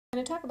I'm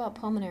going to talk about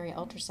pulmonary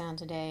ultrasound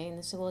today, and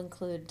this will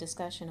include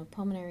discussion of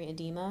pulmonary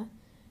edema,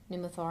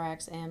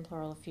 pneumothorax, and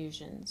pleural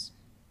effusions.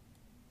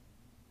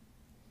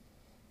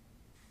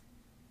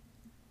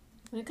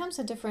 When it comes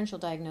to differential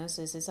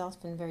diagnosis, it's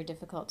often very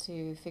difficult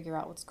to figure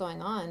out what's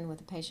going on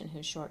with a patient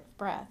who's short of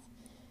breath.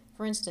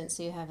 For instance,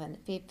 you have a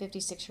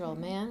 56-year-old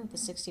man with a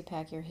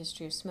 60-pack-year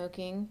history of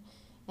smoking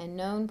and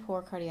known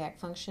poor cardiac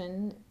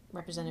function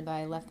represented by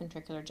a left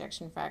ventricular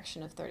ejection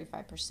fraction of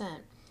 35%.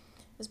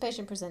 This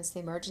patient presents to the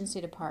emergency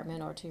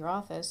department or to your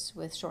office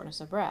with shortness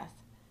of breath.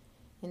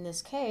 In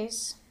this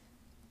case,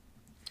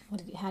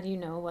 how do you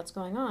know what's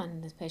going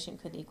on? This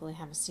patient could equally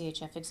have a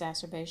CHF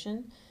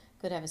exacerbation,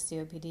 could have a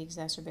COPD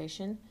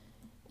exacerbation,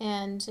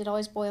 and it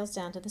always boils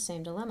down to the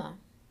same dilemma.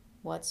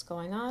 What's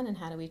going on and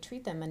how do we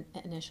treat them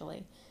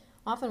initially?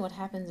 Often what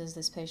happens is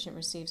this patient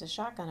receives a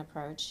shotgun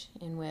approach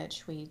in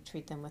which we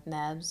treat them with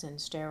nebs and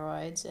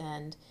steroids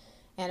and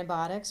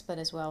antibiotics, but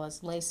as well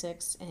as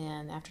Lasix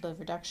and afterload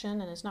reduction,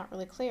 and it's not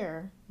really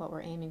clear what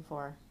we're aiming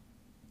for.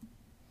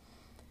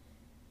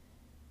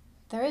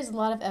 There is a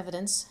lot of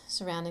evidence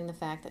surrounding the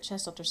fact that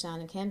chest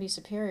ultrasound can be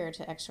superior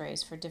to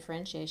x-rays for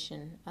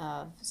differentiation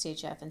of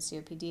CHF and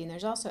COPD, and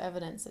there's also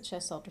evidence that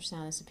chest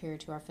ultrasound is superior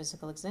to our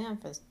physical exam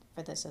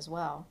for this as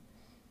well.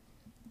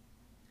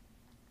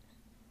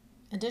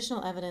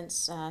 Additional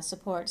evidence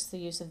supports the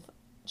use of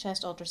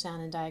chest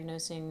ultrasound in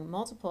diagnosing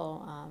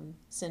multiple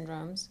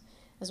syndromes,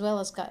 as well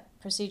as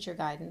procedure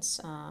guidance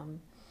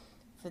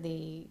for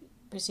the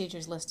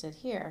procedures listed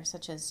here,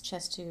 such as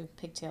chest tube,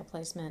 pigtail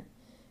placement,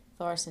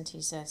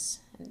 thoracentesis,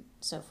 and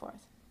so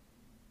forth.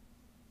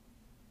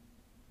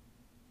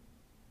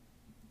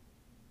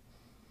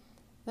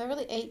 There are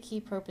really 8 key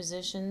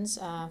propositions,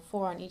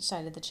 4 on each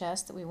side of the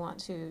chest, that we want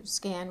to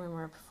scan when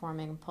we're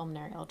performing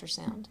pulmonary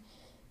ultrasound.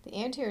 The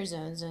anterior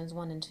zones, zones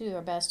 1 and 2,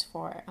 are best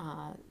for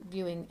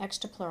viewing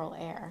extrapleural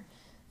air.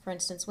 For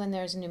instance, when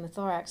there's a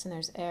pneumothorax and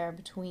there's air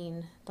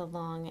between the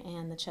lung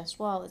and the chest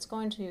wall, it's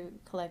going to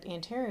collect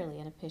anteriorly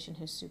in a patient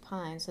who's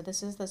supine. So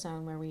this is the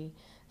zone where we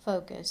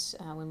focus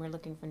when we're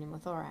looking for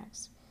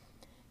pneumothorax.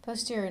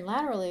 Posterior and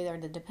laterally are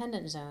the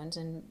dependent zones,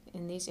 and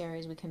in these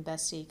areas we can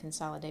best see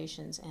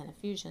consolidations and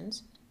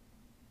effusions.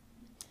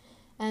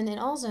 And in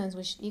all zones,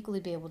 we should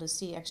equally be able to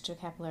see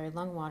extracapillary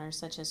lung water,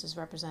 such as is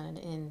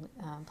represented in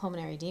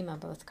pulmonary edema,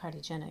 both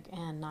cardiogenic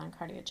and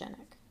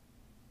non-cardiogenic.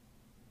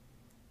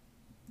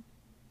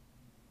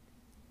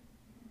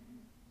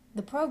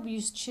 The probe you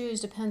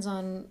choose depends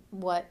on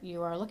what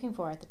you are looking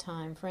for at the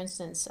time. For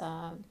instance,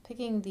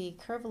 picking the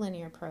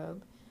curvilinear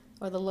probe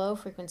or the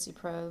low-frequency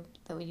probe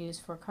that we use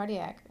for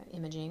cardiac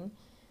imaging,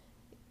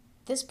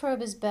 this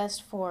probe is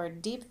best for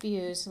deep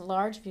views,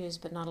 large views,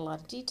 but not a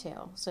lot of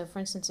detail. So for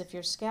instance, if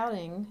you're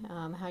scouting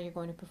how you're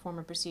going to perform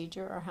a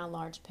procedure or how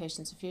large a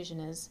patient's effusion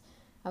is,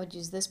 I would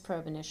use this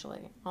probe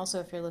initially.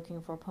 Also, if you're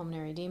looking for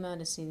pulmonary edema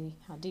to see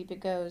how deep it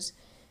goes,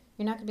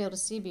 you're not going to be able to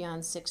see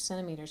beyond 6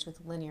 centimeters with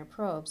a linear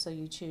probe, so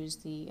you choose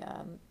the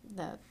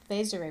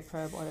phased array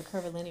probe or the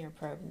curvilinear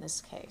probe in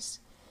this case.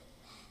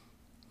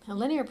 A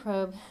linear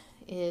probe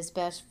is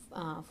best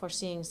for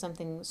seeing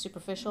something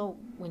superficial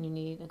when you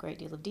need a great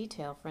deal of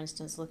detail, for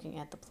instance, looking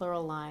at the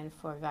pleural line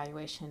for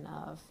evaluation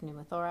of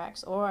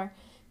pneumothorax or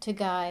to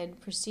guide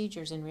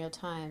procedures in real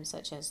time,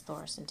 such as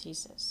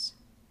thoracentesis.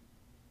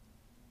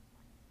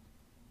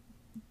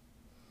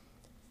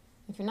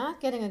 If you're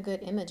not getting a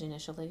good image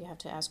initially, you have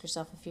to ask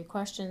yourself a few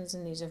questions,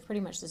 and these are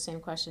pretty much the same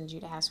questions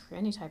you'd ask for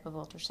any type of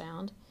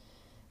ultrasound.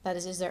 That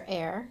is there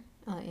air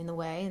in the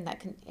way?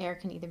 And air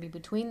can either be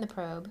between the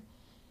probe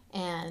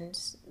and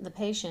the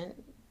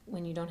patient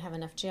when you don't have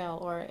enough gel,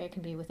 or it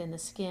can be within the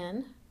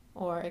skin,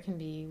 or it can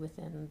be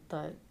within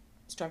the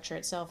structure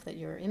itself that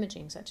you're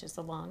imaging, such as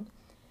the lung.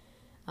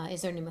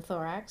 Is there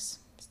pneumothorax?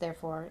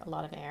 Therefore, a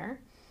lot of air.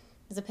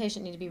 Does the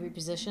patient need to be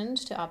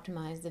repositioned to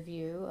optimize the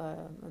view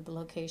of the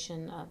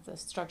location of the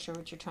structure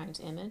which you're trying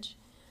to image?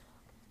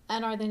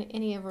 And are there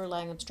any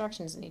overlying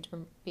obstructions that need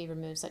to be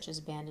removed, such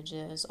as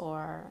bandages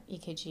or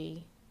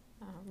EKG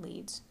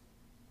leads?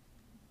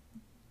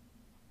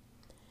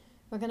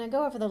 We're going to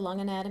go over the lung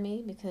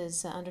anatomy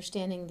because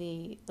understanding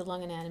the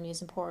lung anatomy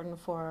is important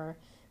for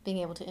being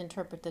able to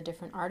interpret the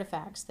different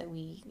artifacts that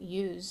we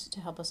use to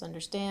help us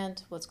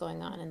understand what's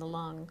going on in the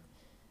lung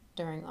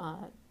during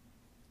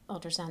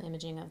ultrasound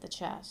imaging of the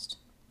chest.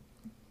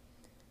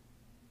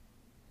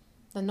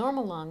 The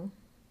normal lung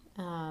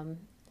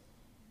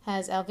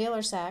has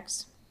alveolar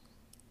sacs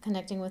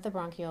connecting with the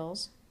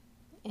bronchioles,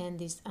 and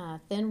these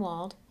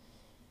thin-walled.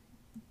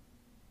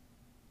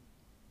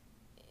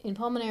 In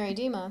pulmonary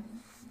edema,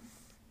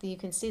 you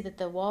can see that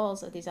the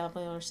walls of these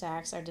alveolar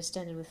sacs are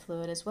distended with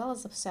fluid, as well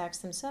as the sacs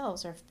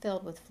themselves are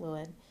filled with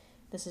fluid.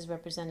 This is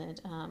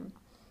represented on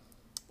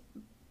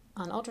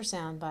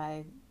ultrasound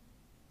by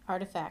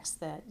artifacts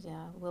that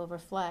will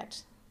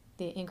reflect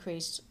the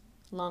increased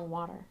lung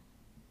water.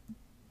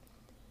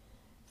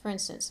 For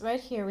instance,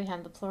 right here we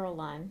have the pleural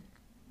line,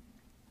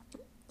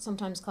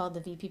 sometimes called the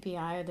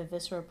VPPI or the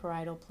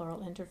visceroparietal pleural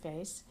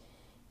interface.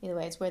 Either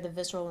way, it's where the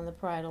visceral and the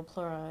parietal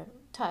pleura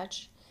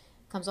touch.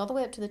 Comes all the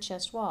way up to the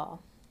chest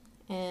wall.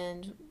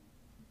 And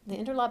the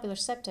interlobular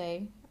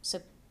septae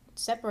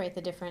separate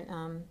the different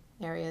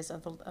areas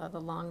of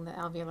along the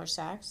alveolar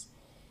sacs.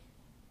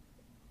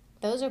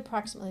 Those are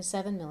approximately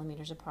 7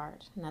 millimeters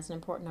apart, and that's an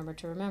important number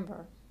to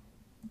remember.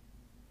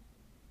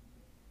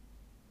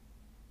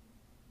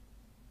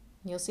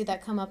 You'll see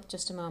that come up in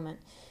just a moment.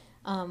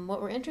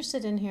 What we're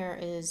interested in here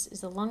is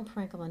the lung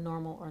parenchyma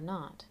normal or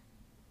not?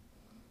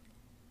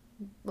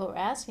 What we're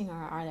asking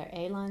are there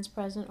A lines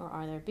present or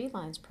are there B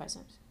lines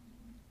present?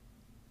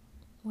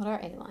 What are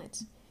A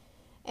lines?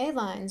 A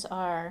lines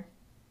are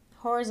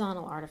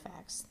horizontal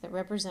artifacts that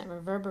represent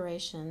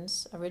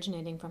reverberations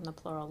originating from the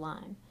pleural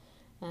line,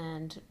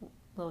 and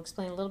we'll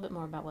explain a little bit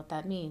more about what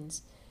that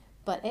means.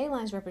 But A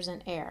lines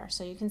represent air,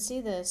 so you can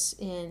see this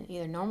in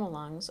either normal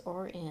lungs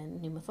or in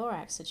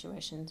pneumothorax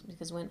situations,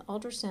 because when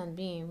ultrasound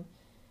beam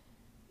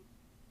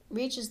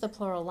reaches the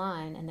pleural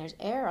line and there's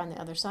air on the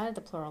other side of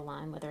the pleural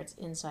line, whether it's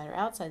inside or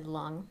outside the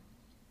lung,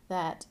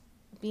 that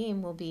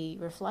beam will be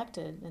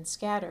reflected and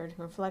scattered,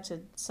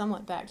 reflected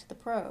somewhat back to the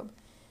probe.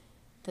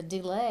 The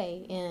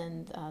delay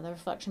in the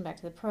reflection back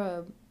to the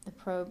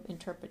probe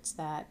interprets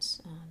that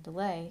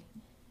delay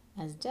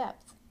as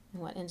depth.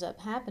 And what ends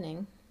up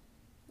happening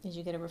is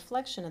you get a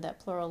reflection of that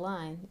pleural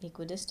line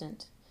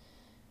equidistant.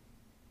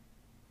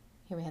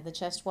 Here we have the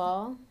chest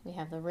wall, we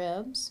have the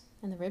ribs,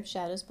 and the rib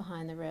shadows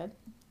behind the rib.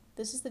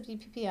 This is the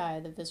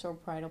VPPI, the visceral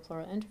parietal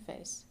pleural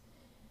interface.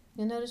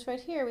 You'll notice right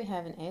here we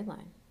have an A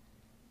line.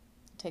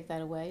 Take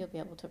that away, you'll be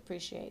able to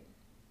appreciate.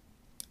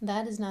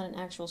 That is not an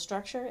actual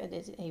structure, it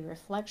is a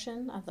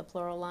reflection of the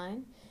pleural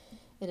line.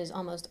 It is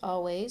almost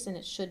always, and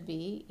it should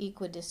be,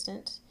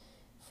 equidistant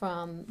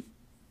from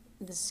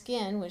the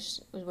skin, which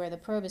is where the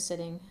probe is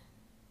sitting.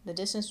 The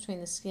distance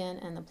between the skin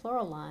and the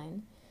pleural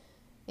line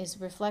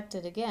is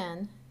reflected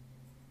again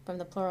from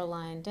the pleural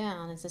line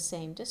down as the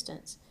same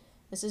distance.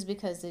 This is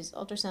because these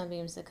ultrasound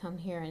beams that come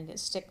here and get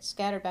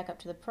scattered back up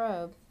to the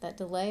probe, that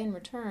delay in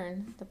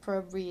return, the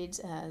probe reads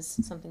as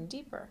something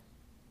deeper.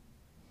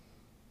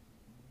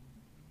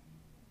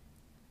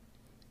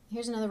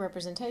 Here's another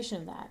representation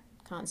of that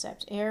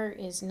concept. Air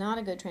is not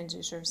a good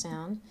transducer of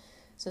sound,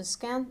 so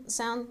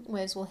sound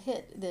waves will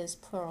hit this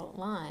pleural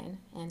line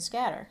and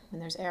scatter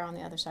when there's air on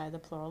the other side of the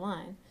pleural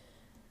line.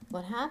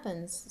 What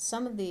happens,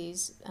 some of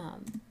these,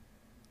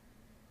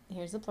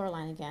 here's the pleural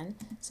line again,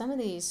 some of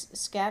these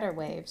scatter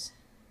waves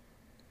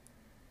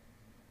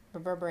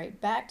reverberate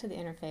back to the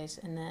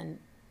interface and then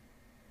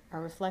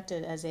are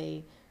reflected as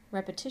a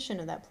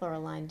repetition of that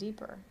pleural line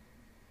deeper.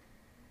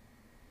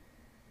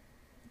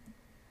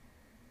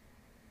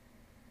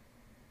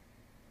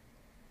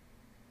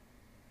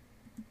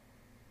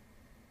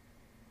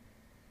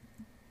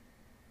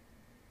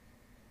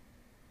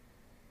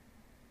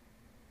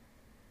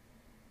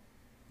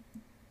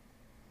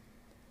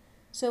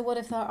 So what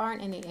if there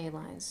aren't any A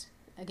lines?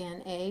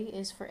 Again, A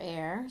is for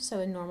air, so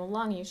in normal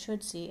lung you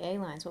should see A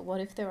lines, but what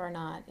if there are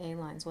not A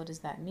lines? What does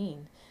that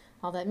mean?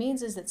 All that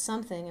means is that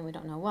something, and we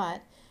don't know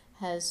what,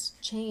 has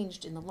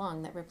changed in the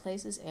lung that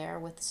replaces air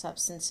with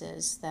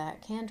substances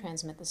that can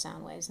transmit the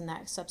sound waves, and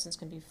that substance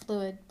can be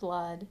fluid,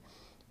 blood,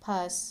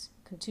 pus,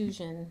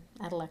 contusion,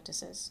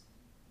 atelectasis.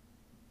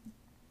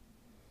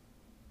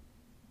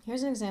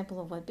 Here's an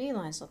example of what B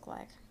lines look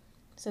like.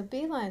 So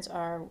B lines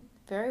are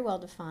very well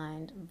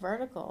defined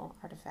vertical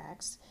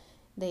artifacts.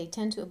 They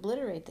tend to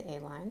obliterate the A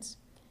lines.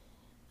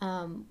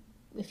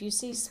 If you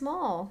see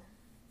small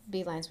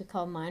B lines, we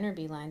call minor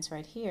B lines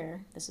right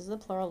here. This is the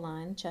pleural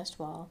line, chest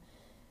wall.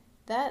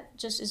 That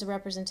just is a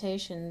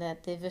representation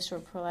that the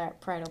visceral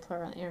parietal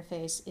pleural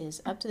interface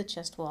is up to the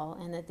chest wall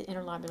and that the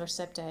interlobular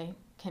septae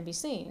can be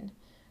seen,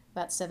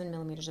 about 7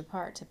 millimeters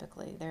apart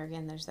typically. There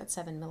again, there's that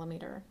 7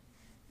 millimeter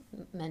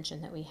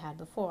mention that we had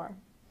before.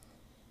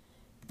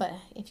 But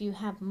if you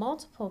have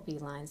multiple B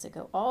lines that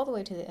go all the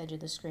way to the edge of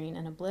the screen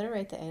and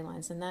obliterate the A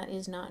lines, then that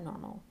is not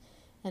normal.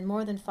 And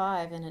more than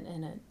 5 in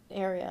an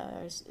area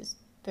is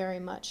very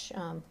much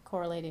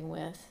correlating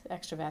with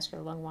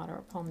extravascular lung water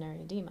or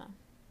pulmonary edema.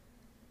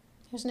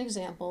 Here's an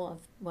example of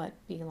what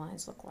B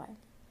lines look like.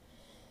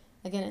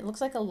 Again, it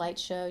looks like a light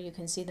show. You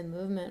can see the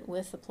movement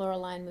with the pleural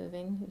line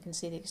moving. You can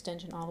see the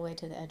extension all the way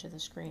to the edge of the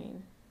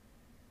screen.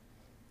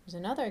 Here's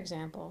another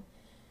example.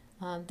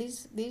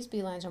 These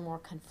B lines are more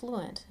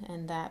confluent,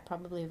 and that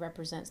probably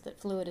represents that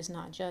fluid is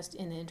not just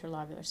in the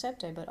interlobular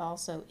septae, but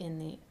also in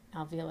the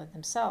alveoli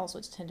themselves,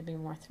 which tend to be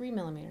more 3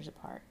 millimeters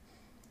apart.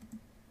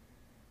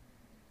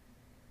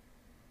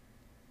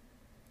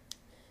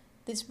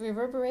 This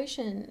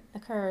reverberation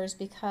occurs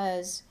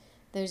because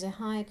there's a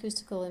high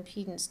acoustical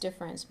impedance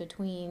difference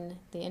between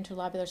the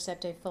interlobular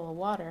septae full of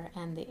water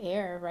and the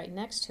air right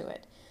next to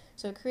it.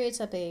 So it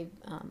creates up a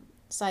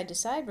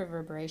side-to-side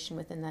reverberation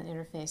within that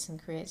interface and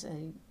creates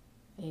a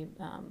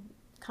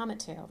comet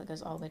tail that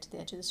goes all the way to the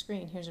edge of the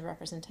screen. Here's a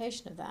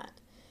representation of that.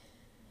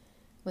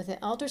 With the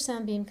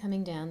ultrasound beam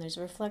coming down, there's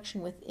a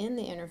reflection within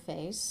the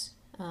interface,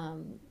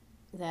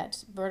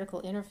 that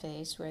vertical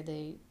interface where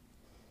the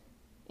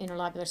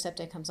interlobular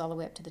septae comes all the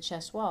way up to the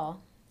chest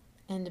wall.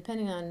 And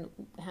depending on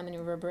how many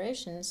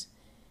reverberations,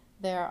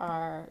 there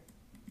are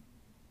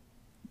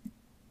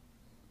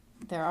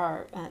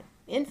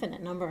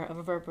infinite number of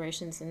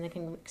reverberations, and they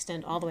can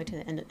extend all the way to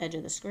the edge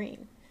of the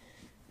screen.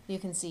 You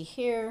can see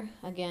here,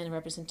 again, a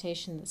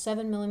representation that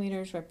 7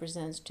 millimeters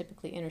represents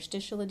typically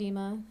interstitial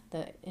edema.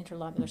 The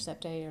interlobular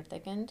septae are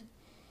thickened.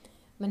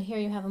 And here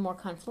you have a more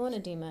confluent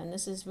edema, and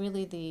this is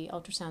really the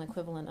ultrasound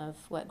equivalent of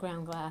what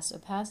ground glass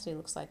opacity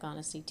looks like on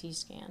a CT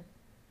scan.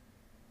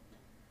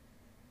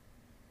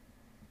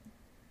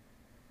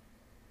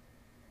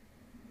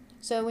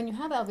 So when you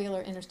have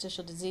alveolar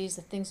interstitial disease,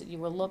 the things that you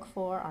will look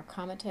for are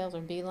comet tails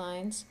or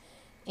B-lines,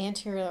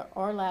 anterior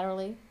or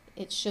laterally.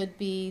 It should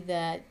be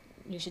that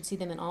you should see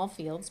them in all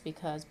fields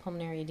because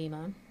pulmonary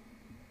edema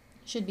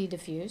should be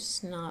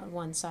diffuse, not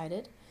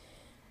one-sided.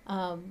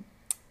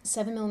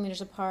 7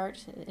 millimeters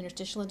apart,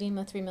 interstitial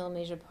edema, 3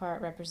 millimeters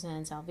apart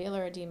represents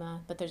alveolar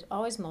edema, but there's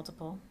always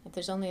multiple. If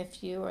there's only a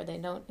few or they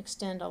don't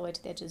extend all the way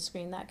to the edge of the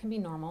screen, that can be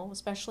normal,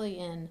 especially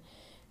in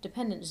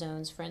dependent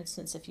zones. For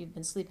instance, if you've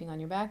been sleeping on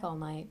your back all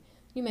night,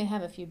 you may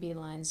have a few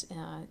B-lines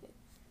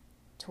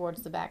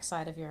towards the back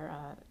side of your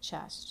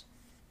chest.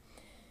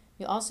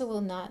 You also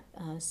will not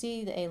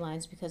see the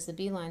A-lines because the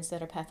B-lines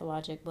that are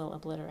pathologic will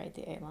obliterate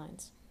the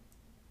A-lines.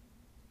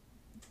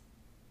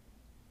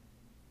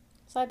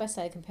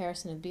 Side-by-side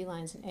comparison of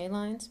B-lines and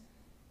A-lines.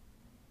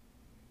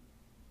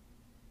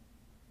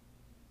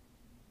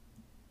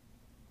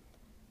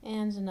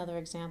 And another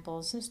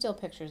example, some still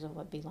pictures of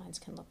what B-lines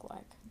can look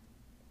like.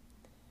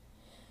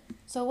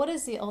 So what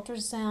is the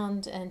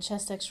ultrasound and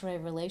chest x-ray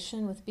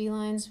relation with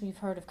B-lines? We've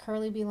heard of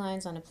curly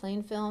B-lines on a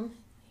plain film.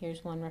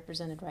 Here's one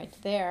represented right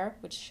there,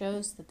 which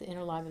shows that the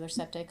interlobular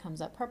septae comes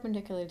up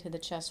perpendicularly to the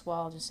chest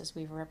wall, just as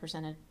we've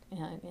represented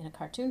in a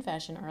cartoon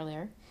fashion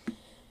earlier.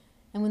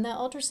 And when that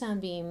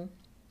ultrasound beam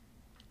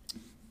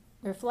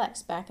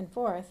reflects back and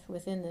forth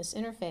within this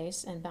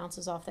interface and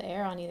bounces off the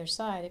air on either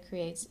side, it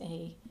creates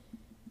a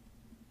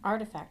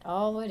artifact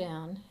all the way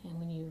down, and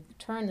when you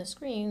turn the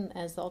screen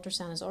as the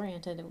ultrasound is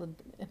oriented, it would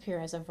appear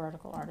as a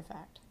vertical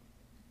artifact.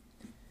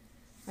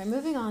 Right,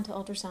 moving on to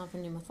ultrasound for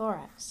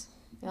pneumothorax.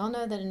 We all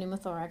know that a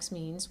pneumothorax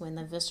means when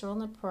the visceral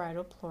and the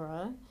parietal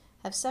pleura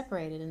have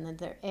separated and that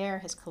their air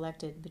has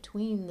collected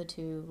between the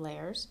two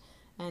layers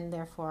and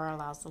therefore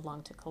allows the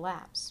lung to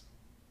collapse.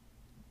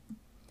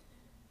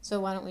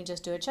 So why don't we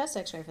just do a chest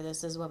x-ray for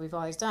this? This is what we've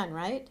always done,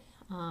 right?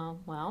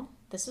 Well,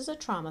 this is a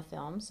trauma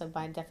film, so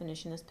by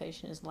definition this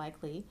patient is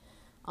likely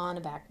on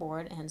a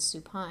backboard and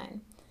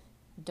supine.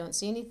 You don't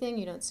see anything,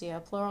 you don't see a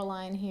pleural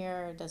line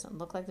here, it doesn't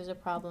look like there's a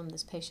problem.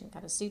 This patient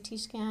got a CT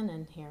scan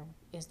and here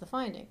is the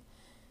finding.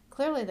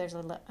 Clearly there's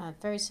a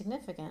very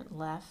significant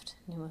left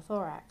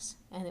pneumothorax,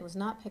 and it was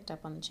not picked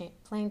up on the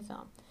plain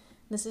film.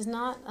 This is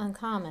not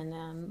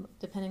uncommon.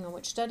 Depending on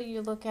which study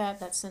you look at,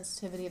 that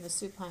sensitivity of a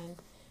supine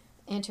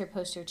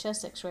anterior-posterior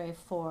chest x-ray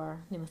for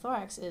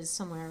pneumothorax is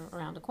somewhere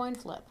around a coin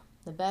flip.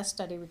 The best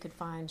study we could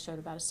find showed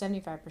about a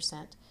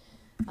 75%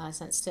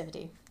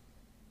 sensitivity.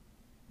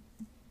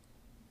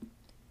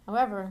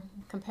 However,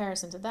 in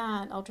comparison to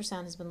that,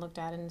 ultrasound has been looked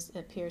at and it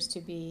appears to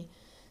be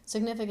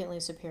significantly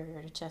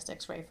superior to chest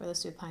x-ray for the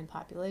supine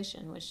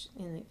population, which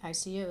in the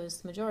ICU is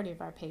the majority of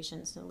our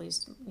patients, at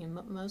least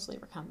mostly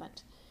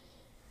recumbent.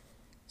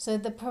 So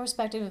the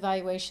prospective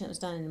evaluation that was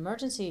done in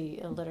emergency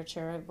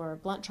literature were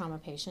blunt trauma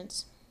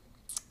patients.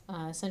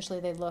 Essentially,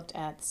 they looked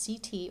at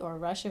CT or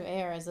rush of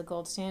air as the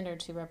gold standard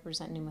to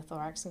represent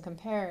pneumothorax and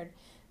compared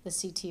the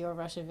CT or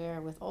rush of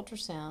air with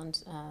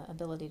ultrasound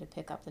ability to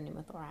pick up the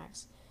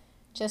pneumothorax.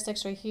 Chest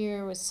x-ray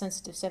here was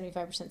sensitive,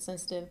 75%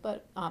 sensitive,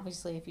 but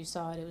obviously if you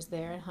saw it, it was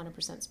there,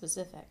 100%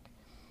 specific.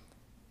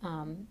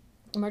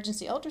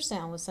 Emergency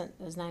ultrasound was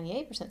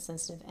 98%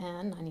 sensitive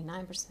and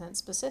 99%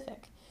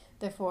 specific.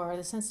 Therefore,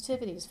 the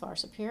sensitivity is far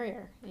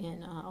superior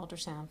in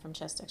ultrasound from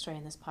chest x-ray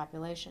in this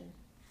population.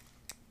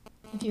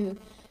 If you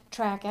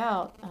track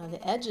out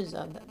the edges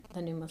of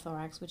the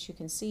pneumothorax, which you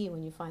can see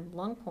when you find the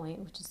lung point,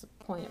 which is the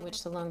point at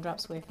which the lung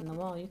drops away from the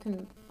wall, you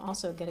can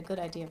also get a good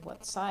idea of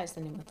what size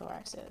the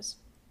pneumothorax is.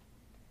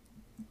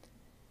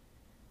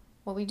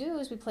 What we do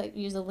is we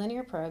use a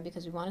linear probe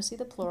because we want to see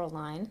the pleural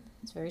line.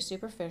 It's very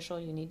superficial.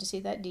 You need to see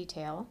that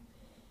detail.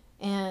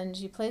 And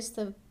you place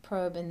the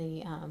probe in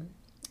the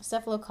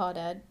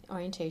cephalocaudad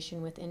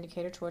orientation with the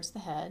indicator towards the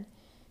head.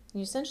 And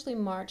you essentially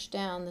march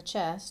down the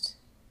chest,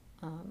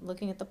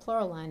 looking at the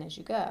pleural line as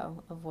you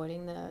go,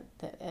 avoiding the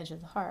edge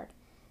of the heart.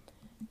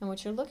 And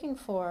what you're looking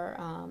for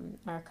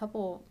are a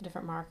couple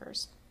different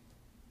markers.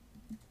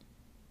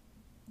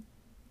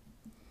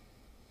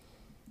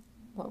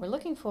 What we're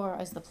looking for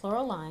is the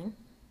pleural line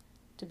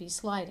to be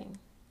sliding.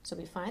 So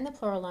we find the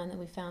pleural line that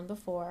we found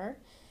before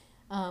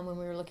when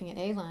we were looking at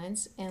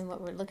A-lines, and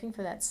what we're looking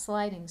for that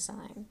sliding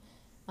sign.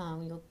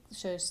 I'll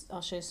show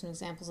you some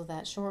examples of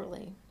that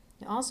shortly.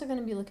 You're also going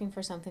to be looking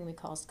for something we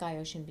call Sky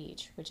Ocean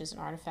Beach, which is an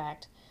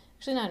artifact.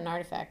 Actually not an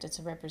artifact, it's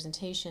a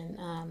representation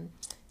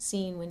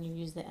seen when you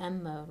use the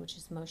M mode, which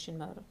is the motion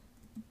mode.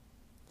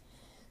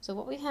 So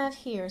what we have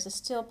here is a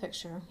still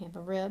picture. You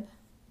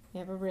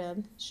have a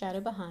rib, shadow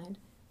behind,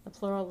 the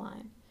pleural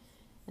line.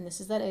 And this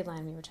is that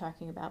A-line we were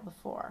talking about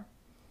before.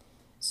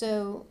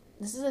 So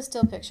this is a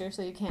still picture,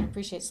 so you can't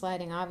appreciate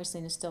sliding obviously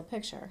in a still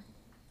picture.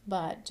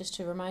 but just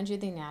to remind you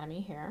of the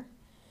anatomy here,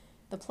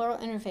 the pleural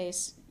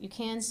interface you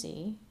can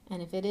see,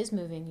 and if it is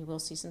moving, you will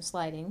see some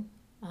sliding.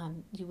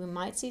 You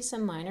might see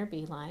some minor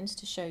B lines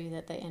to show you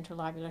that the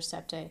interlobular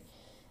septae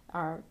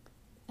are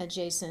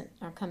adjacent,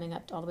 are coming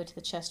up all the way to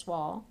the chest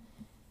wall.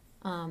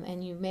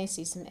 And you may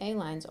see some A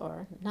lines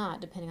or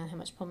not, depending on how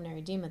much pulmonary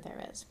edema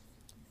there is.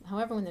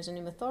 However, when there's a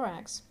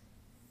pneumothorax,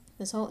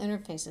 this whole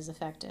interface is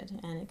affected,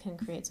 and it can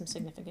create some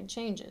significant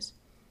changes.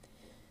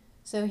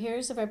 So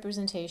here's a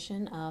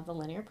representation of a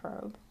linear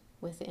probe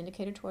with the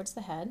indicator towards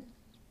the head.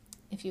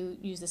 If you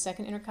use the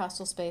second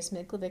intercostal space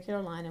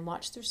mid-clavicular line and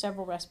watch through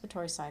several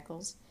respiratory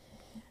cycles,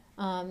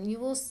 you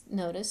will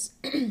notice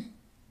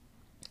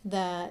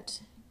that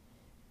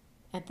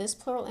at this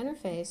pleural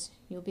interface,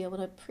 you'll be able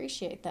to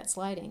appreciate that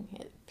sliding.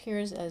 It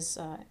appears as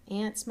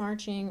ants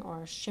marching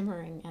or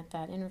shimmering at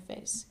that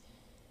interface.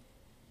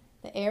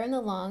 The air in the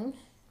lung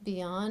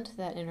beyond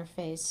that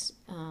interface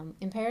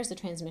impairs the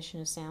transmission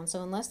of sound.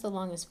 So unless the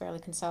lung is fairly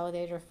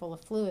consolidated or full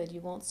of fluid,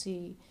 you won't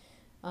see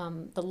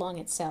the lung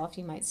itself.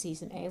 You might see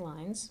some A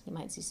lines, you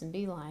might see some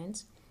B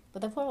lines,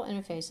 but the pleural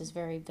interface is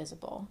very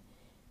visible,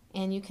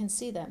 and you can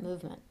see that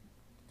movement.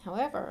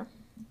 However,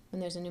 when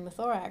there's a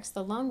pneumothorax,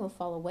 the lung will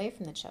fall away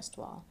from the chest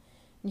wall.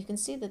 And you can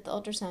see that the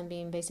ultrasound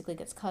beam basically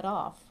gets cut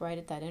off right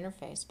at that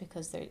interface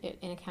because it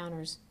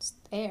encounters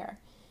air.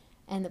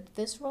 And the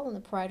visceral and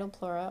the parietal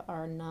pleura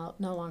are no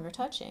longer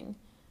touching,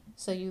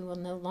 so you will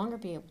no longer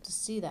be able to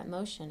see that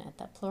motion at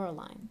that pleural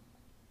line.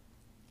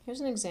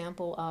 Here's an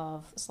example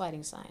of a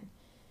sliding sign.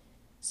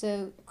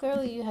 So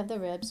clearly you have the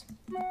ribs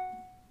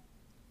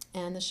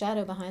and the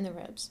shadow behind the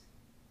ribs.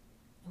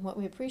 And what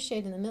we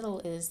appreciate in the middle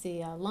is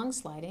the lung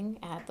sliding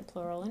at the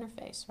pleural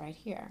interface right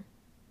here.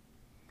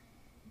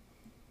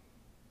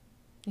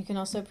 You can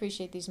also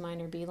appreciate these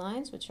minor B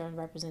lines, which are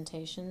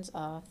representations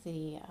of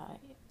the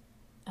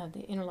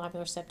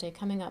interlobular septae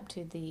coming up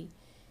to the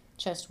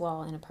chest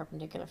wall in a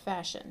perpendicular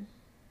fashion.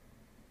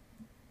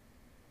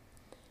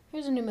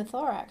 Here's a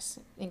pneumothorax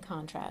in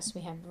contrast.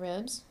 We have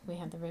ribs, we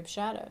have the rib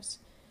shadows,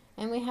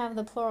 and we have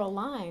the pleural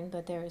line,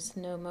 but there is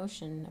no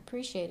motion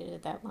appreciated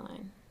at that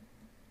line.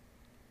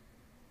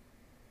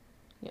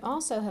 You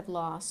also have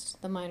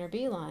lost the minor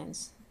B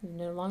lines. You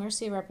no longer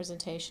see a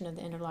representation of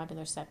the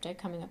interlobular septae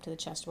coming up to the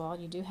chest wall.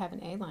 You do have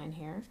an A line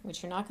here,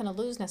 which you're not going to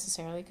lose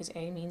necessarily because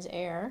A means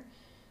air.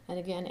 And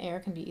again, air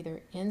can be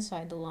either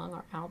inside the lung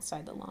or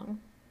outside the lung.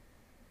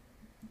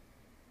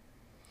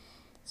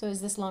 So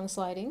is this lung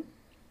sliding?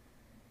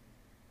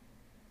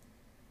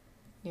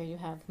 Here you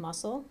have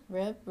muscle,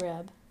 rib,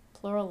 rib,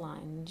 pleural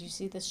line. Do you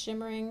see this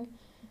shimmering,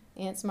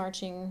 ants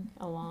marching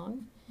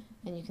along?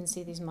 And you can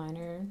see these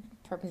minor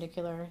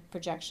perpendicular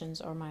projections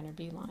or minor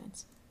B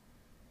lines.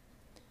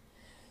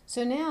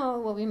 So now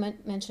what we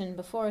mentioned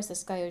before is the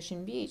sky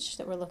ocean beach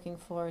that we're looking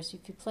for is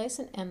if you place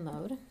an M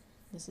mode,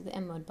 this is the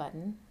M mode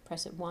button,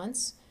 press it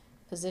once,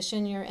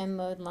 position your M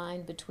mode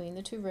line between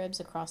the two ribs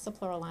across the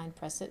pleural line,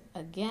 press it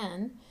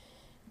again,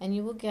 and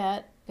you will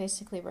get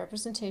basically a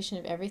representation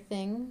of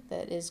everything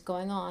that is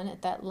going on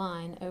at that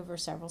line over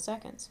several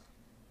seconds.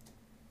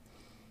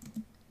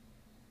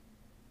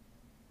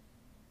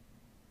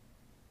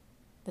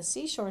 The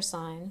seashore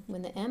sign,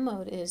 when the M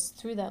mode is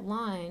through that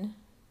line,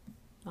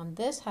 on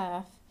this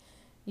half,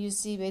 you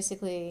see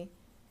basically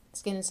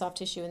skin and soft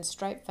tissue in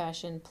stripe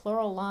fashion,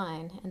 pleural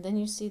line, and then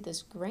you see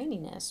this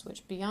graininess,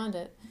 which beyond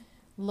it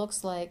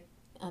looks like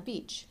a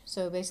beach.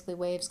 So basically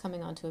waves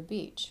coming onto a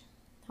beach.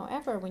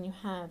 However, when you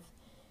have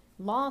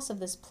loss of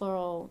this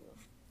pleural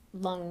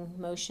lung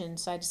motion,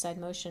 side-to-side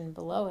motion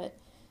below it,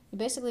 you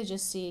basically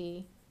just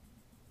see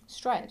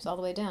stripes all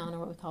the way down, or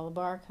what we call a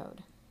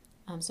barcode.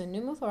 So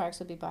pneumothorax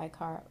would be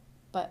barcode,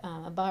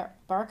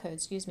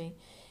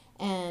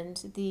 and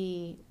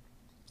the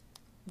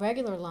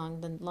regular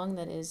lung, the lung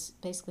that is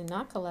basically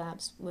not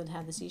collapsed, would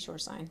have the seashore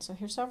sign. So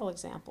here's several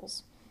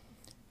examples.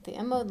 The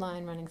M mode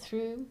line running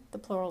through the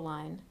pleural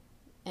line,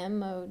 M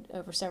mode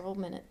over several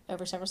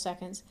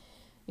seconds.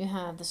 You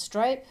have the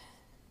stripe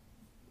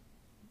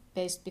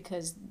based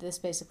because this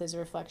basically is a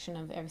reflection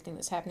of everything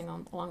that's happening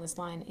along this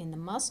line in the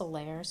muscle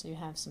layer. So you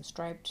have some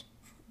striped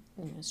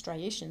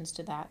striations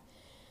to that.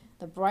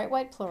 The bright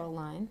white pleural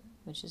line,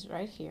 which is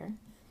right here.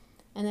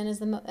 And then as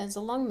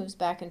the lung moves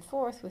back and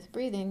forth with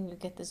breathing, you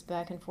get this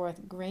back and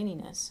forth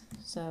graininess.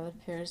 So it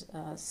appears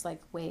it's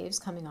like waves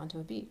coming onto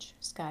a beach,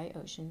 sky,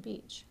 ocean,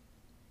 beach.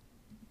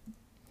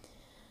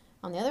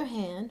 On the other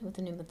hand, with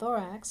the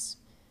pneumothorax,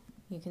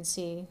 you can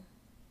see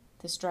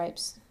the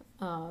stripes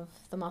of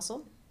the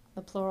muscle,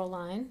 the pleural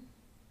line,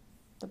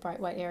 the bright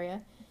white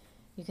area.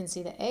 You can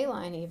see the A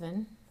line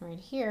even right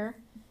here,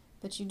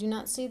 but you do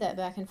not see that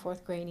back and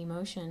forth grainy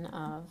motion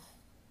of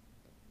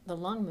the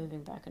lung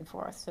moving back and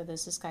forth. So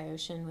this is sky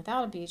ocean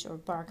without a beach or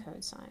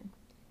barcode sign.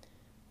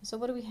 So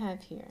what do we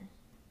have here?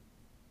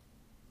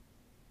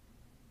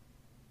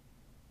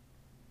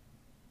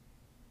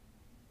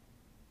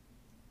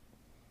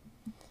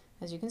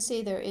 As you can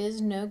see, there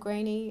is no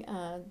grainy,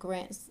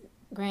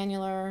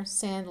 granular,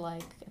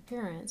 sand-like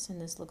appearance,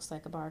 and this looks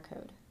like a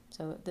barcode.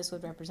 So this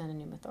would represent a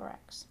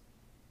pneumothorax.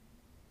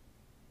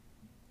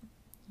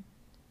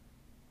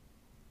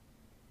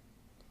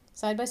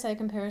 Side-by-side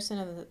comparison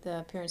of the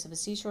appearance of a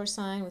seashore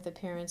sign with the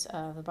appearance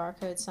of a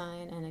barcode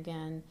sign, and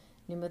again,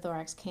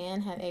 pneumothorax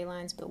can have A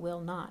lines but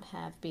will not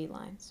have B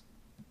lines.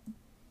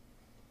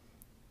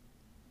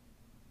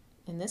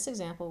 In this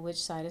example, which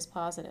side is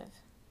positive?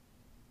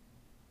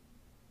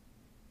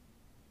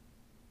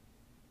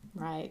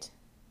 Right.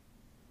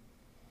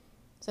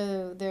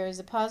 So there's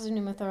a positive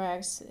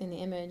pneumothorax in the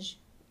image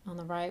on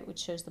the right, which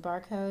shows the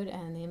barcode,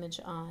 and the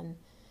image on,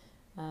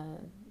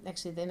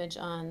 actually the image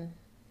on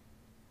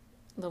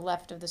the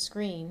left of the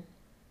screen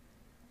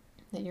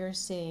that you're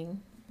seeing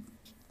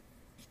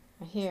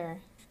right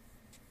here,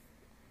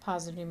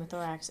 positive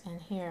pneumothorax,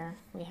 and here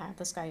we have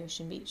the Sky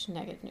Ocean Beach,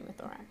 negative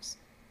pneumothorax.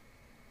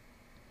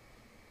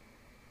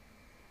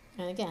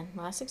 And again,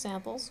 last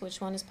examples, which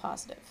one is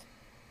positive?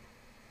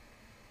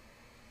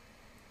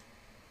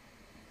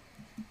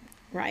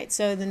 Right,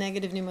 so the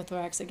negative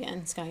pneumothorax,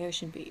 again, Sky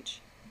Ocean Beach.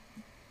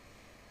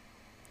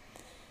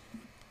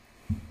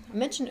 I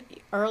mentioned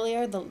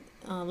earlier the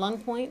lung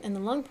point, and the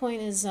lung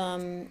point is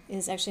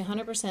actually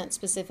 100%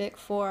 specific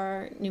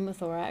for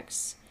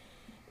pneumothorax.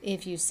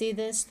 If you see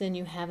this, then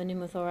you have a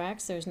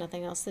pneumothorax. There's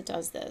nothing else that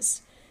does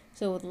this.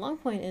 So the lung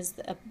point is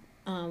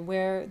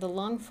where the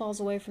lung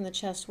falls away from the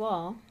chest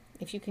wall.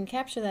 If you can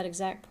capture that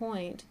exact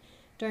point,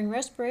 during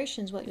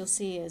respirations what you'll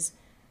see is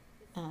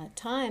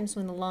times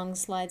when the lung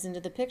slides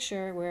into the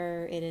picture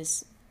where it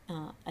is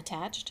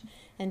attached,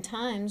 and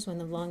times when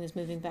the lung is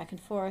moving back and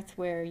forth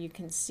where you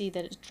can see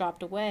that it's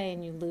dropped away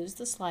and you lose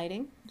the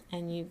sliding,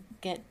 and you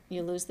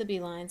lose the B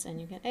lines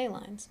and you get A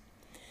lines.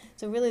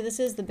 So really this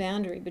is the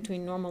boundary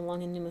between normal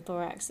lung and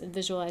pneumothorax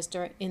visualized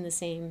in the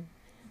same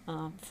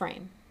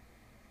frame.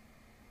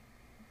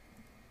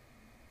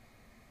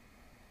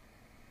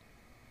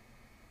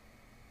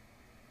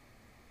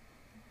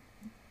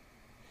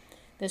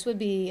 This would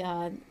be,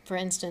 for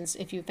instance,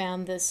 if you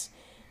found this,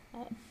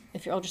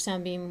 if your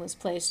ultrasound beam was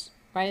placed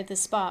right at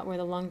this spot where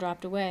the lung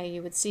dropped away,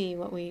 you would see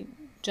what we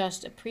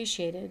just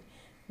appreciated,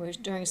 where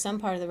during some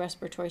part of the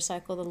respiratory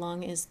cycle the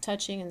lung is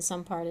touching and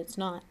some part it's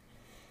not.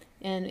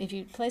 And if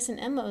you place an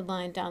M-mode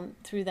line down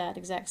through that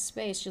exact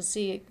space, you'll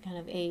see kind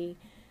of a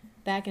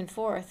back and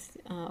forth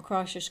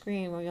across your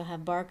screen where you'll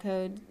have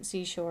barcode,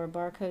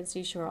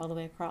 seashore, all the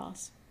way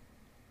across.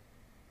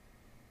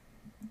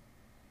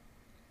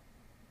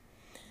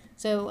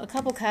 So a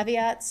couple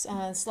caveats.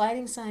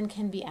 Sliding sign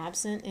can be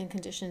absent in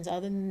conditions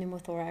other than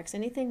pneumothorax.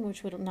 Anything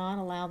which would not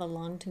allow the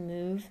lung to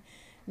move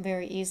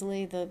very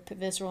easily, the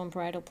visceral and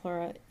parietal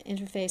pleura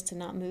interface to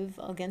not move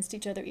against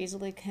each other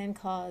easily, can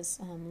cause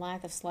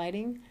lack of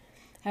sliding.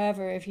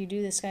 However, if you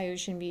do the Sky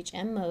Ocean Beach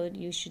M mode,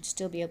 you should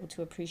still be able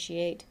to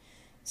appreciate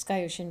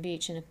Sky Ocean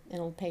Beach in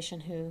a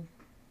patient who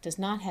does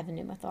not have a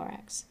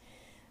pneumothorax.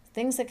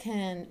 Things that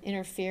can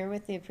interfere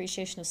with the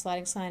appreciation of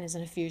sliding sign is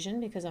an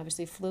effusion, because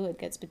obviously fluid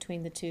gets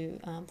between the two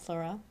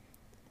pleura.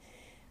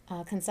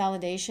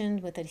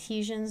 Consolidation with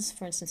adhesions,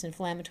 for instance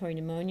inflammatory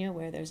pneumonia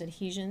where there's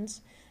adhesions.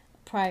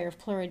 Prior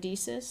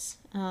pleurodesis.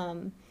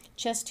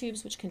 Chest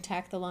tubes which can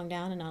tack the lung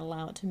down and not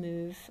allow it to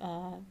move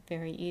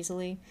very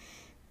easily,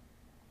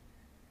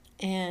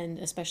 and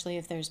especially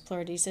if there's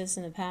pleurodesis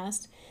in the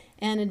past.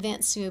 And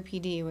advanced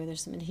COPD where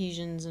there's some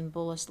adhesions and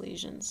bullous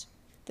lesions.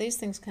 These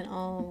things can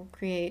all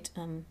create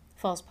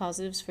false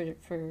positives for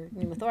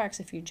pneumothorax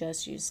if you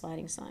just use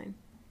sliding sign.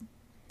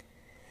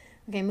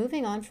 Okay,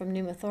 moving on from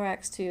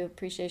pneumothorax to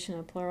appreciation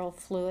of pleural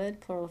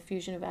fluid, pleural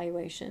effusion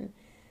evaluation.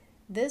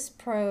 This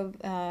probe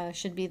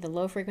should be the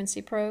low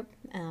frequency probe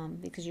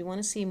because you want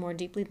to see more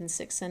deeply than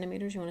 6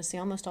 centimeters. You want to see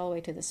almost all the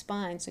way to the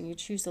spine, so you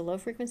choose the low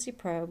frequency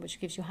probe, which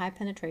gives you high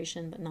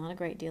penetration but not a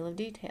great deal of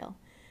detail.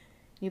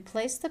 You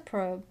place the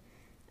probe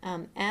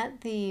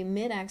at the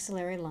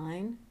mid-axillary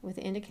line with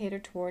the indicator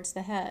towards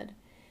the head.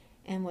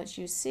 And what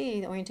you see,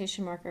 the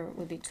orientation marker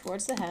would be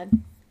towards the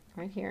head,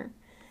 right here.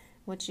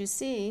 What you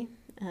see,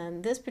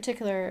 this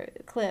particular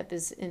clip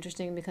is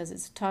interesting because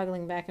it's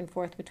toggling back and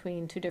forth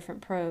between two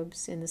different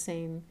probes in the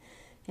same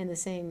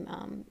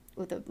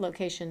with the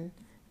location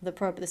of the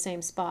probe at the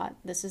same spot.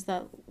 This is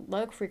the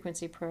high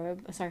frequency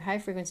probe.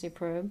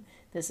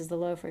 This is the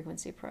low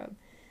frequency probe.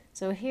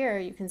 So here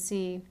you can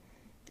see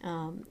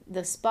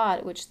the spot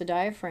at which the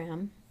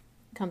diaphragm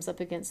comes up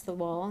against the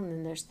wall, and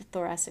then there's the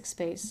thoracic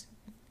space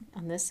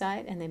on this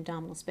side and the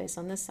abdominal space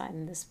on this side,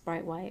 and this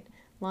bright white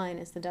line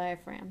is the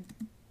diaphragm.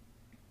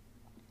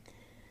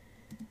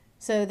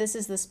 So this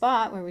is the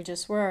spot where we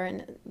just were,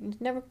 and you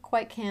never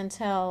quite can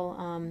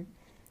tell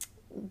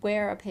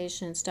where a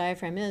patient's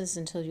diaphragm is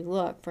until you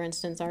look. For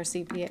instance, our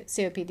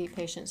COPD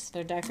patients,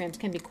 their diaphragms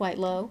can be quite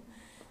low.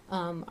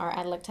 Our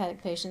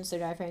atelectatic patients,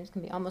 their diaphragms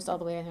can be almost all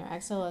the way in their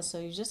axilla, so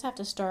you just have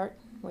to start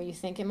where you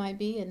think it might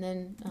be and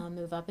then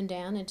move up and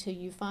down until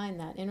you find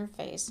that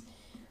interface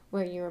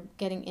where you're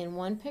getting in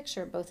one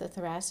picture both the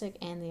thoracic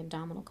and the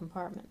abdominal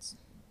compartments,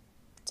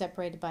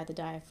 separated by the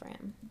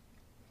diaphragm.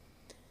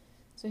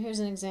 So here's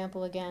an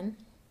example again.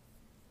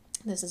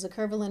 This is a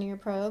curvilinear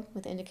probe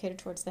with indicator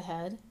towards the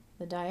head,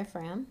 the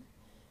diaphragm,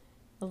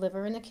 the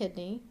liver and the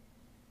kidney,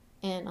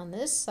 and on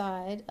this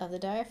side of the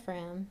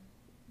diaphragm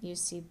you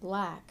see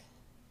black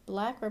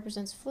black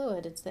represents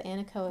fluid. It's the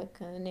anechoic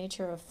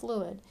nature of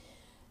fluid.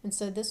 And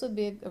so this would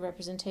be a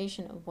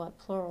representation of what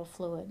pleural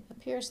fluid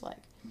appears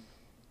like.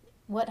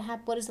 What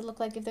does it look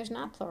like if there's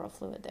not pleural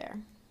fluid there?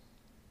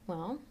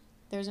 Well,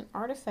 there's an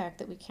artifact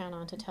that we count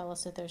on to tell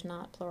us that there's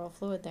not pleural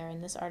fluid there,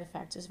 and this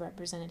artifact is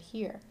represented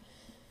here.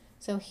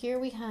 So here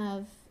we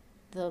have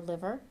the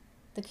liver,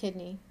 the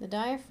kidney, the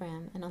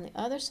diaphragm, and on the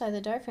other side of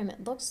the diaphragm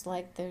it looks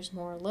like there's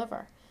more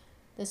liver.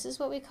 This is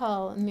what we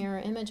call a mirror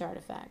image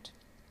artifact.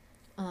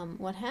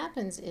 What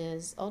happens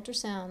is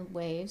ultrasound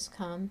waves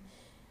come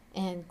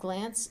and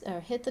glance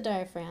or hit the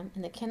diaphragm,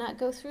 and they cannot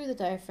go through the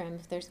diaphragm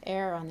if there's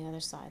air on the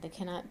other side. They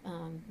cannot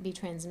be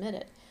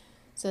transmitted.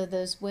 So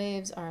those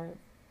waves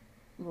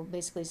will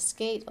basically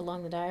skate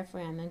along the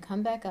diaphragm and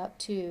come back up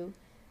to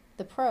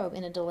the probe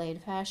in a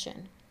delayed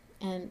fashion.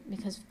 And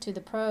because to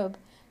the probe,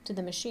 to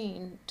the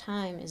machine,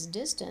 time is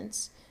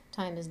distance,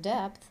 time is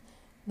depth,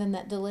 then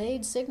that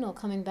delayed signal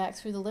coming back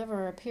through the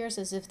liver appears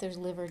as if there's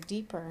liver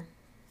deeper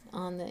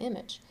on the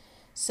image.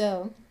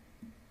 So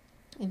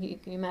if you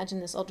can imagine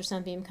this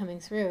ultrasound beam coming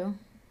through,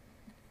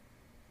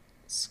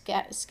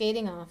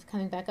 skating off,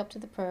 coming back up to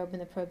the probe,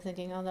 and the probe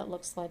thinking, oh, that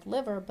looks like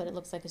liver, but it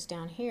looks like it's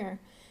down here,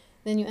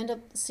 then you end up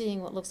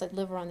seeing what looks like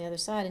liver on the other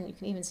side, and you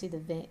can even see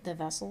the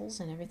vessels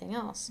and everything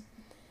else.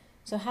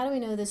 So how do we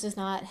know this is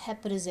not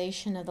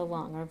hepatization of the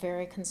lung or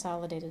very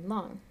consolidated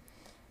lung?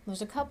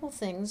 There's a couple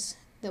things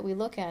that we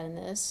look at in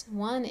this.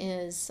 One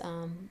is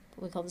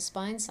what we call the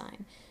spine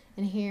sign.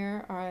 And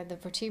here are the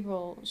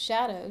vertebral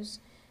shadows.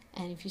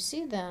 And if you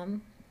see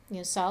them,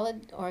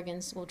 solid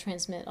organs will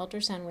transmit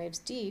ultrasound waves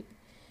deep.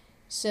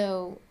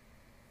 So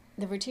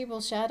the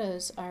vertebral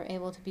shadows are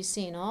able to be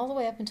seen all the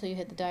way up until you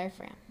hit the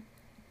diaphragm.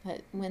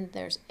 But when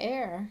there's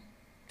air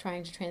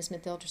trying to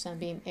transmit the ultrasound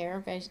beam,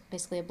 air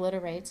basically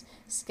obliterates,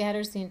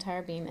 scatters the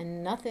entire beam,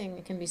 and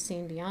nothing can be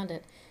seen beyond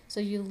it.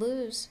 So you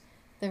lose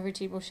the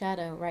vertebral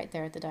shadow right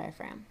there at the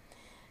diaphragm.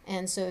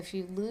 And so if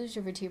you lose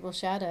your vertebral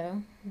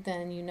shadow,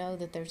 then you know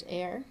that there's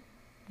air.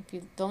 If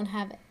you don't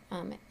have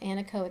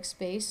anechoic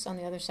space on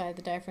the other side of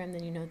the diaphragm,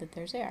 then you know that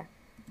there's air.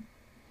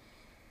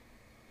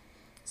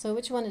 So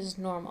which one is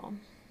normal?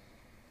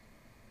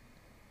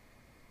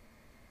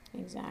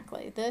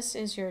 Exactly. This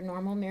is your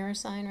normal mirror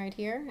sign right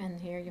here,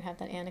 and here you have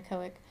that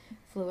anechoic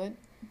fluid.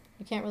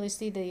 You can't really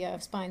see the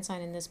spine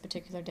sign in this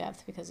particular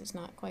depth because it's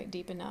not quite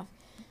deep enough.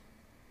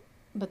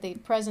 But the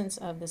presence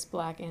of this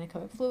black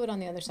anechoic fluid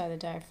on the other side of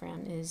the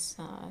diaphragm is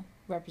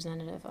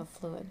representative of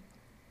fluid.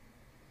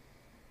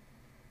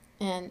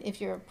 And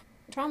if you're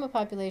a trauma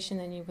population,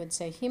 then you would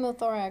say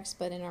hemothorax,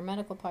 but in our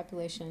medical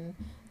population,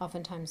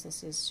 oftentimes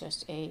this is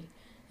just an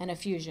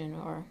effusion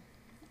or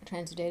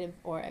transudative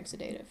or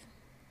exudative.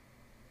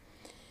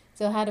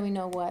 So how do we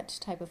know what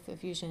type of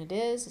effusion it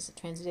is? Is it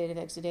transudative,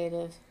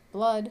 exudative,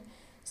 blood?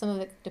 Some of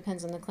it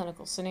depends on the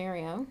clinical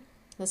scenario.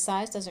 The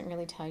size doesn't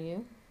really tell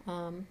you.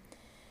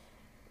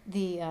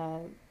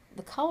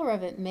 The color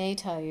of it may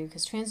tell you,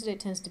 because transudate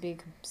tends to be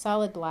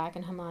solid black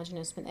and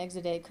homogeneous, but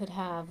exudate could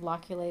have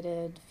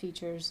loculated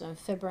features of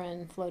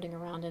fibrin floating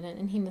around in it,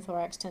 and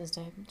hemothorax tends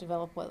to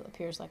develop what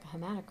appears like a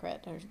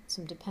hematocrit or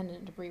some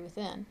dependent debris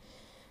within.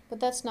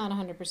 But that's not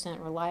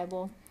 100%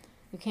 reliable.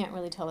 You can't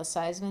really tell the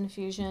size of an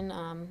effusion.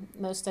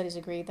 Most studies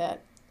agree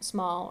that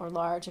small or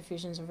large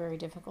effusions are very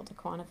difficult to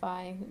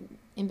quantify.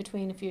 In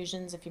between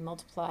effusions, if you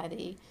multiply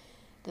the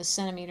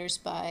centimeters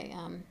by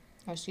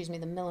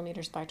the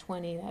millimeters by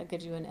 20, that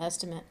gives you an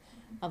estimate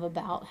of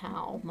about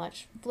how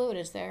much fluid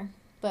is there.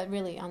 But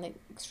really, on the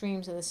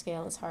extremes of the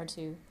scale, it's hard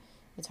to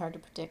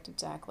predict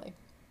exactly.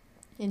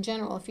 In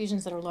general,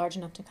 effusions that are large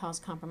enough to cause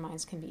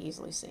compromise can be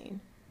easily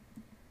seen.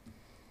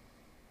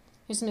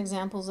 Here's some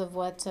examples of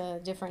what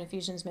different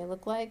effusions may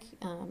look like.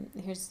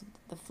 Here's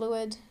the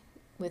fluid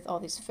with all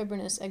these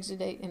fibrinous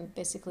exudate, and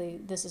basically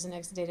this is an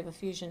exudative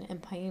effusion,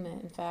 empyema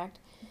in fact,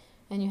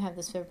 and you have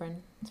this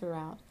fibrin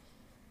throughout.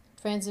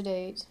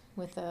 Transudate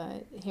with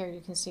here you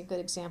can see a good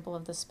example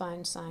of the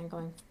spine sign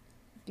going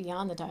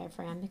beyond the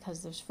diaphragm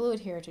because there's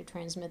fluid here to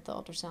transmit the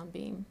ultrasound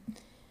beam.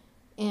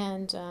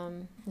 And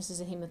this is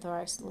a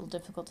hemothorax, a little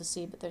difficult to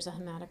see, but there's a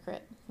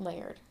hematocrit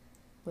layered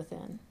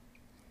within.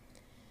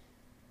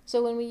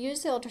 So when we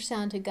use the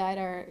ultrasound to guide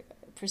our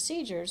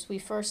procedures, we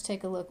first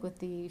take a look with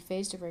the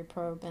phased array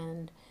probe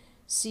and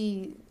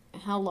see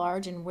how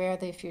large and where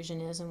the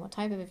effusion is and what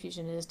type of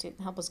effusion it is to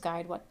help us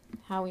guide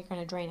how we're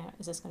going to drain it.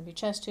 Is this going to be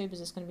chest tube? Is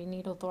this going to be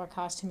needle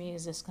thoracostomy?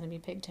 Is this going to be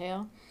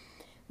pigtail?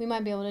 We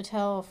might be able to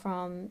tell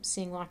from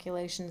seeing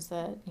loculations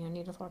that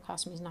needle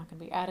thoracostomy is not going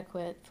to be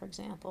adequate, for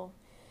example.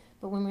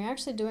 But when we're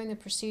actually doing the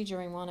procedure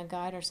and want to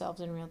guide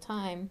ourselves in real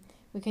time,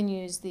 we can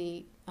use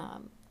the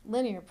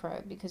linear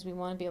probe because we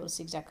want to be able to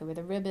see exactly where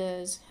the rib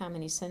is, how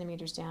many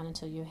centimeters down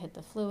until you hit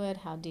the fluid,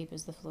 how deep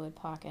is the fluid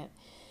pocket.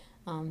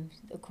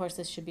 Of course,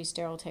 this should be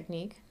sterile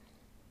technique.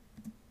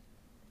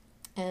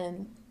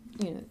 And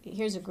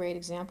here's a great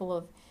example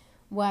of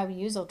why we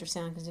use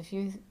ultrasound, because if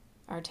you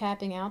are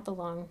tapping out the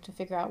lung to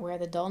figure out where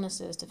the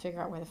dullness is, to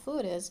figure out where the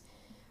fluid is,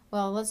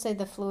 well, let's say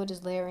the fluid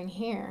is layering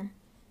here.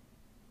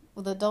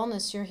 Well, the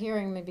dullness you're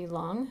hearing may be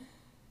lung,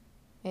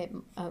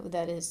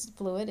 that is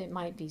fluid. It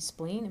might be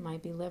spleen, it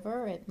might be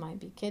liver, it might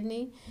be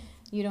kidney.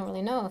 You don't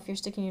really know. If you're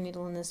sticking your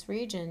needle in this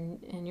region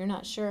and you're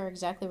not sure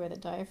exactly where the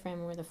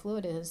diaphragm or where the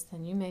fluid is,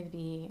 then you may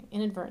be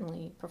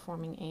inadvertently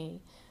performing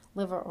a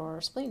liver or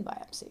spleen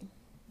biopsy.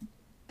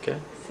 Okay.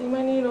 See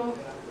my needle.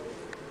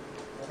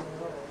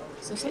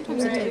 So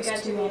sometimes it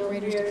takes two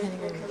operators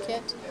depending on your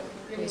kit.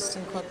 Just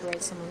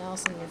incorporate someone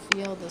else in your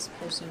field. This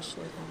person should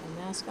have a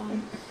mask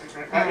on.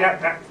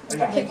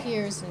 But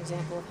here's an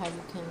example of how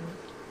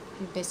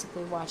you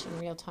basically watch in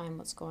real time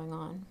what's going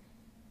on.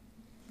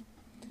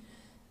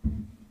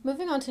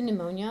 Moving on to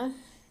pneumonia.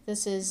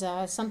 This is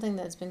something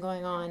that's been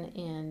going on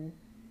in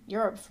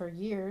Europe for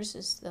years,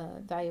 is the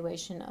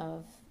evaluation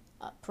of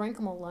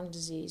parenchymal lung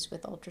disease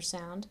with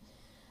ultrasound.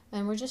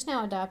 And we're just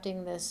now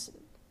adopting this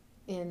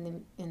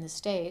in the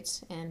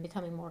States and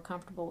becoming more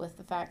comfortable with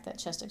the fact that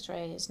chest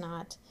x-ray is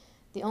not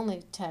the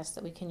only test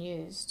that we can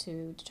use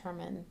to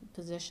determine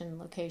position,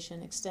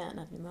 location, extent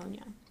of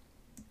pneumonia.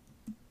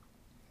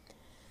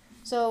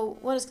 So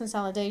what is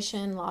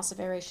consolidation? Loss of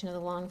aeration of the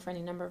lung for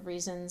any number of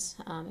reasons.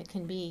 It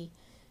can be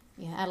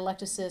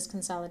atelectasis,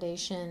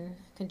 consolidation,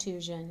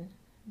 contusion,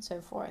 and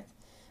so forth.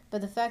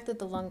 But the fact that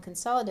the lung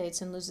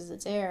consolidates and loses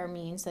its air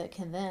means that it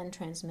can then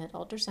transmit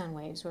ultrasound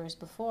waves, whereas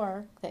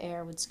before the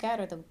air would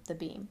scatter the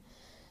beam.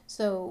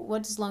 So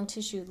what does lung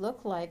tissue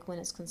look like when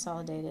it's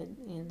consolidated?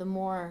 The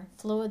more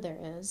fluid there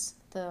is,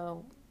 the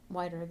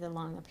wider the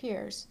lung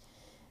appears.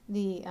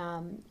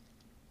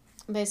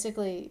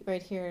 Basically,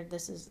 right here,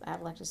 this is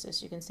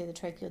atelectasis. You can see the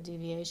tracheal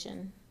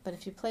deviation. But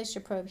if you place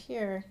your probe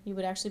here, you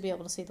would actually be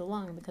able to see the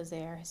lung because the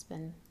air has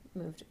been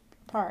moved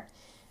apart.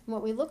 And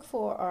what we look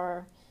for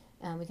are,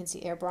 we can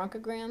see air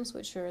bronchograms,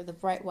 which are the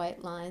bright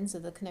white lines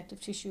of the connective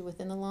tissue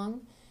within the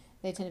lung.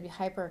 They tend to be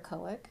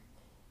hyperechoic,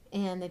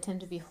 and they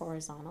tend to be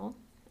horizontal.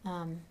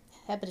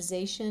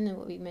 Hepatization, and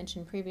what we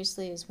mentioned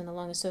previously, is when the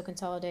lung is so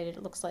consolidated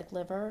it looks like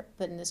liver,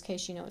 but in this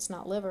case you know it's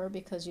not liver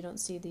because you don't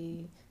see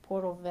the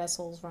portal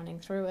vessels running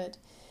through it.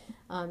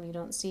 You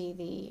don't see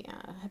the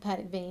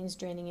hepatic veins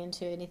draining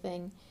into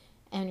anything,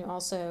 and you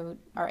also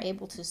are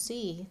able to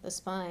see the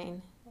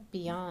spine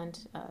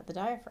beyond the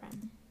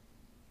diaphragm.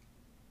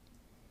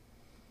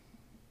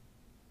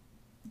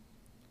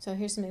 So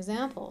here's some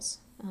examples.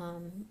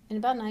 In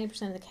about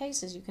 90% of the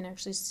cases you can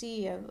actually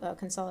see a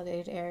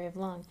consolidated area of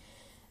lung.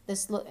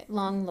 This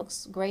lung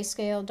looks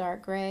grayscale,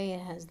 dark gray.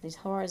 It has these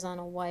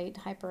horizontal white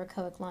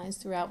hyperechoic lines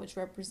throughout which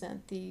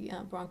represent the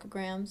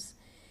bronchograms.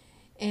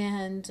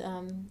 And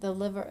the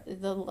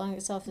lung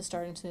itself is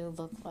starting to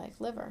look like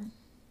liver.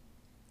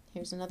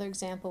 Here's another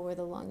example where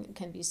the lung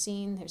can be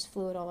seen. There's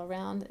fluid all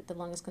around. The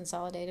lung is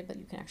consolidated, but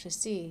you can actually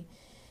see.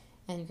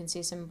 And you can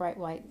see some bright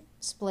white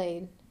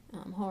splayed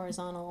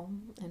horizontal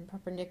and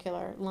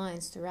perpendicular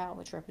lines throughout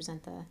which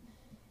represent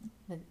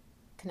the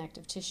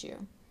connective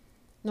tissue.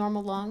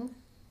 Normal lung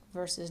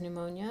versus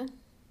pneumonia,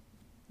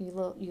 you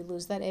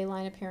lose that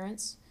A-line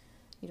appearance.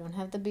 You don't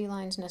have the B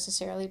lines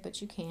necessarily,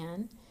 but you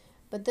can.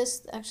 But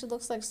this actually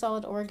looks like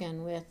solid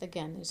organ with,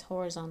 again, these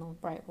horizontal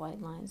bright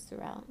white lines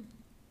throughout.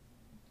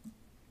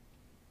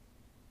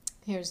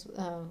 Here's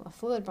a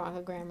fluid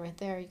bronchogram right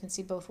there. You can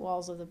see both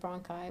walls of the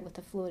bronchi with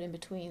the fluid in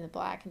between, the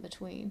black in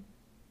between.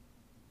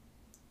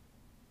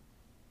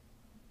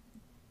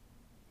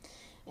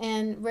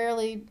 And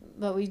rarely,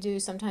 but we do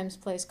sometimes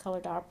place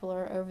color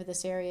Doppler over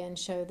this area and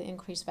show the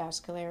increased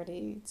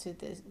vascularity to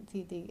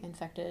the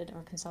infected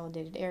or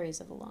consolidated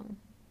areas of the lung.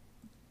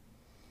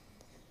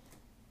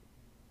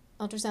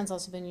 Ultrasound's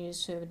also been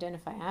used to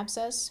identify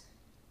abscess.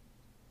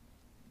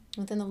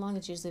 Within the lung,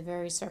 it's usually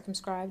very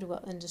circumscribed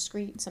and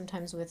discrete,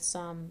 sometimes with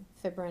some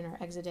fibrin or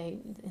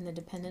exudate in the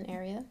dependent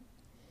area.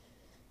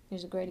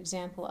 Here's a great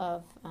example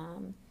of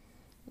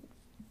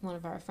one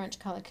of our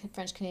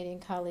French-Canadian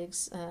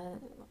colleagues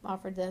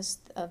offered this,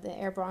 of the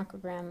air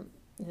bronchogram,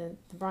 the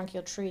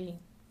bronchial tree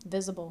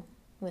visible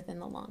within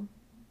the lung.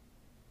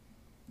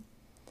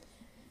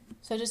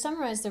 So to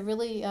summarize,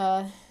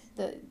 the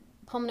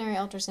pulmonary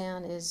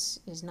ultrasound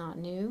is not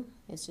new.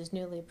 It's just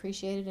newly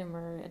appreciated, and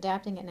we're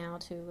adapting it now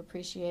to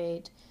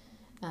appreciate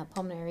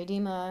pulmonary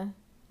edema,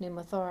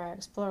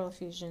 pneumothorax, pleural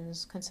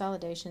effusions,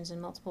 consolidations,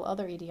 and multiple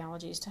other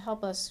etiologies to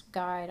help us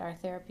guide our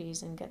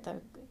therapies and get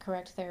the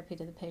correct therapy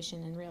to the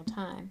patient in real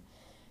time.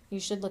 You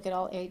should look at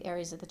all 8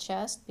 areas of the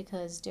chest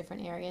because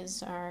different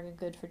areas are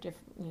good for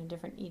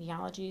different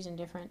etiologies and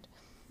different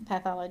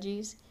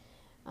pathologies.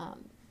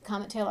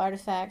 Comet tail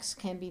artifacts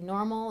can be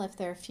normal if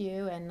they're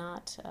few and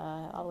not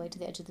all the way to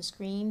the edge of the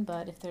screen,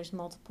 but if there's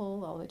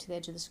multiple all the way to the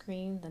edge of the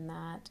screen, then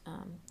that,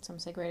 some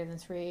say greater than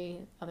 3,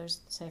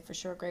 others say for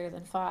sure greater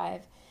than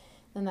 5,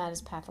 then that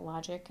is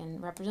pathologic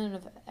and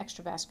representative of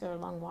extravascular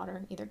lung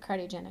water, either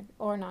cardiogenic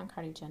or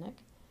non-cardiogenic.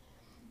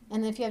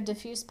 And if you have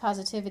diffuse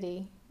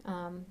positivity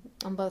on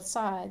both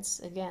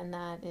sides, again,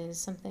 that is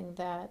something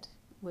that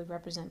would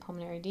represent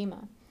pulmonary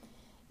edema.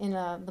 In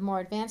the more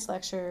advanced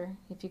lecture,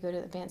 if you go to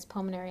the advanced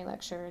pulmonary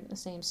lecture in the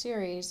same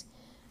series,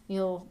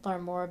 you'll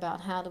learn more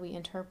about how do we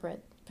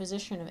interpret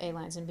position of A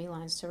lines and B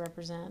lines to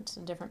represent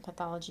different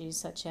pathologies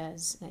such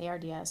as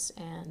ARDS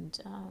and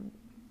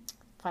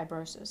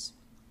fibrosis.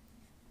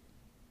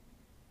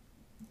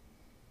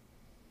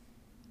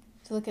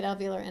 If you look at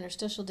alveolar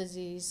interstitial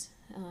disease,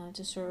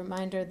 just a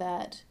reminder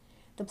that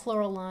the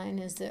pleural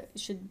line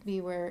should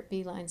be where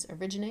B lines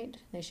originate.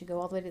 They should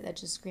go all the way to the edge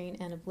of the screen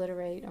and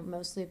obliterate, or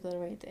mostly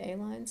obliterate, the A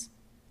lines.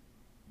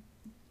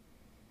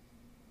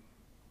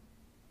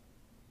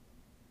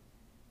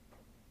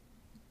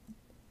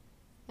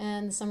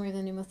 And the summary of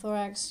the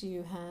pneumothorax,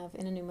 you have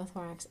in a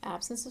pneumothorax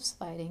absence of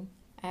sliding,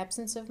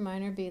 absence of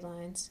minor B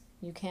lines,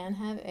 you can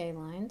have A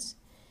lines,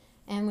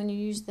 and when you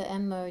use the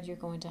M mode, you're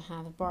going to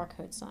have a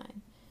barcode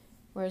sign.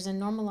 Whereas in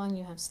normal lung,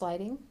 you have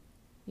sliding,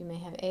 you may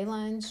have A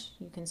lines,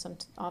 you can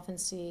often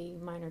see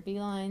minor B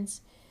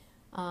lines,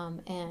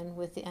 and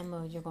with the M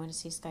mode, you're going to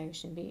see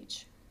Skyosian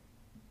Beach.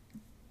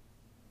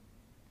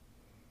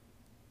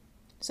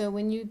 So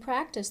when you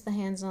practice the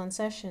hands-on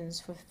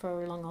sessions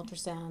for lung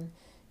ultrasound,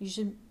 you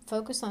should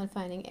focus on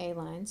finding A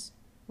lines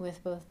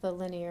with both the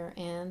linear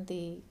and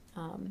the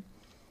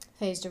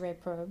phased array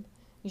probe.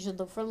 You should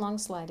look for lung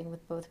sliding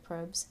with both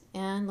probes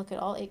and look at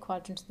all 8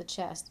 quadrants of the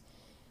chest.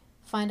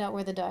 Find out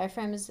where the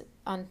diaphragm is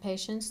on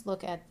patients.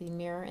 Look at the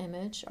mirror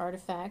image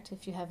artifact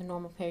if you have a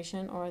normal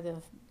patient, or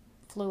the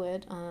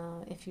fluid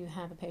if you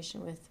have a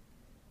patient with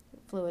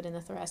fluid in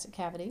the thoracic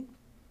cavity.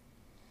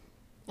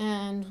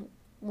 And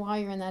while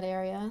you're in that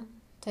area,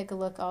 take a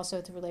look also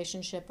at the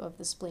relationship of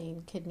the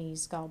spleen,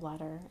 kidneys,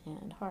 gallbladder,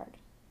 and heart.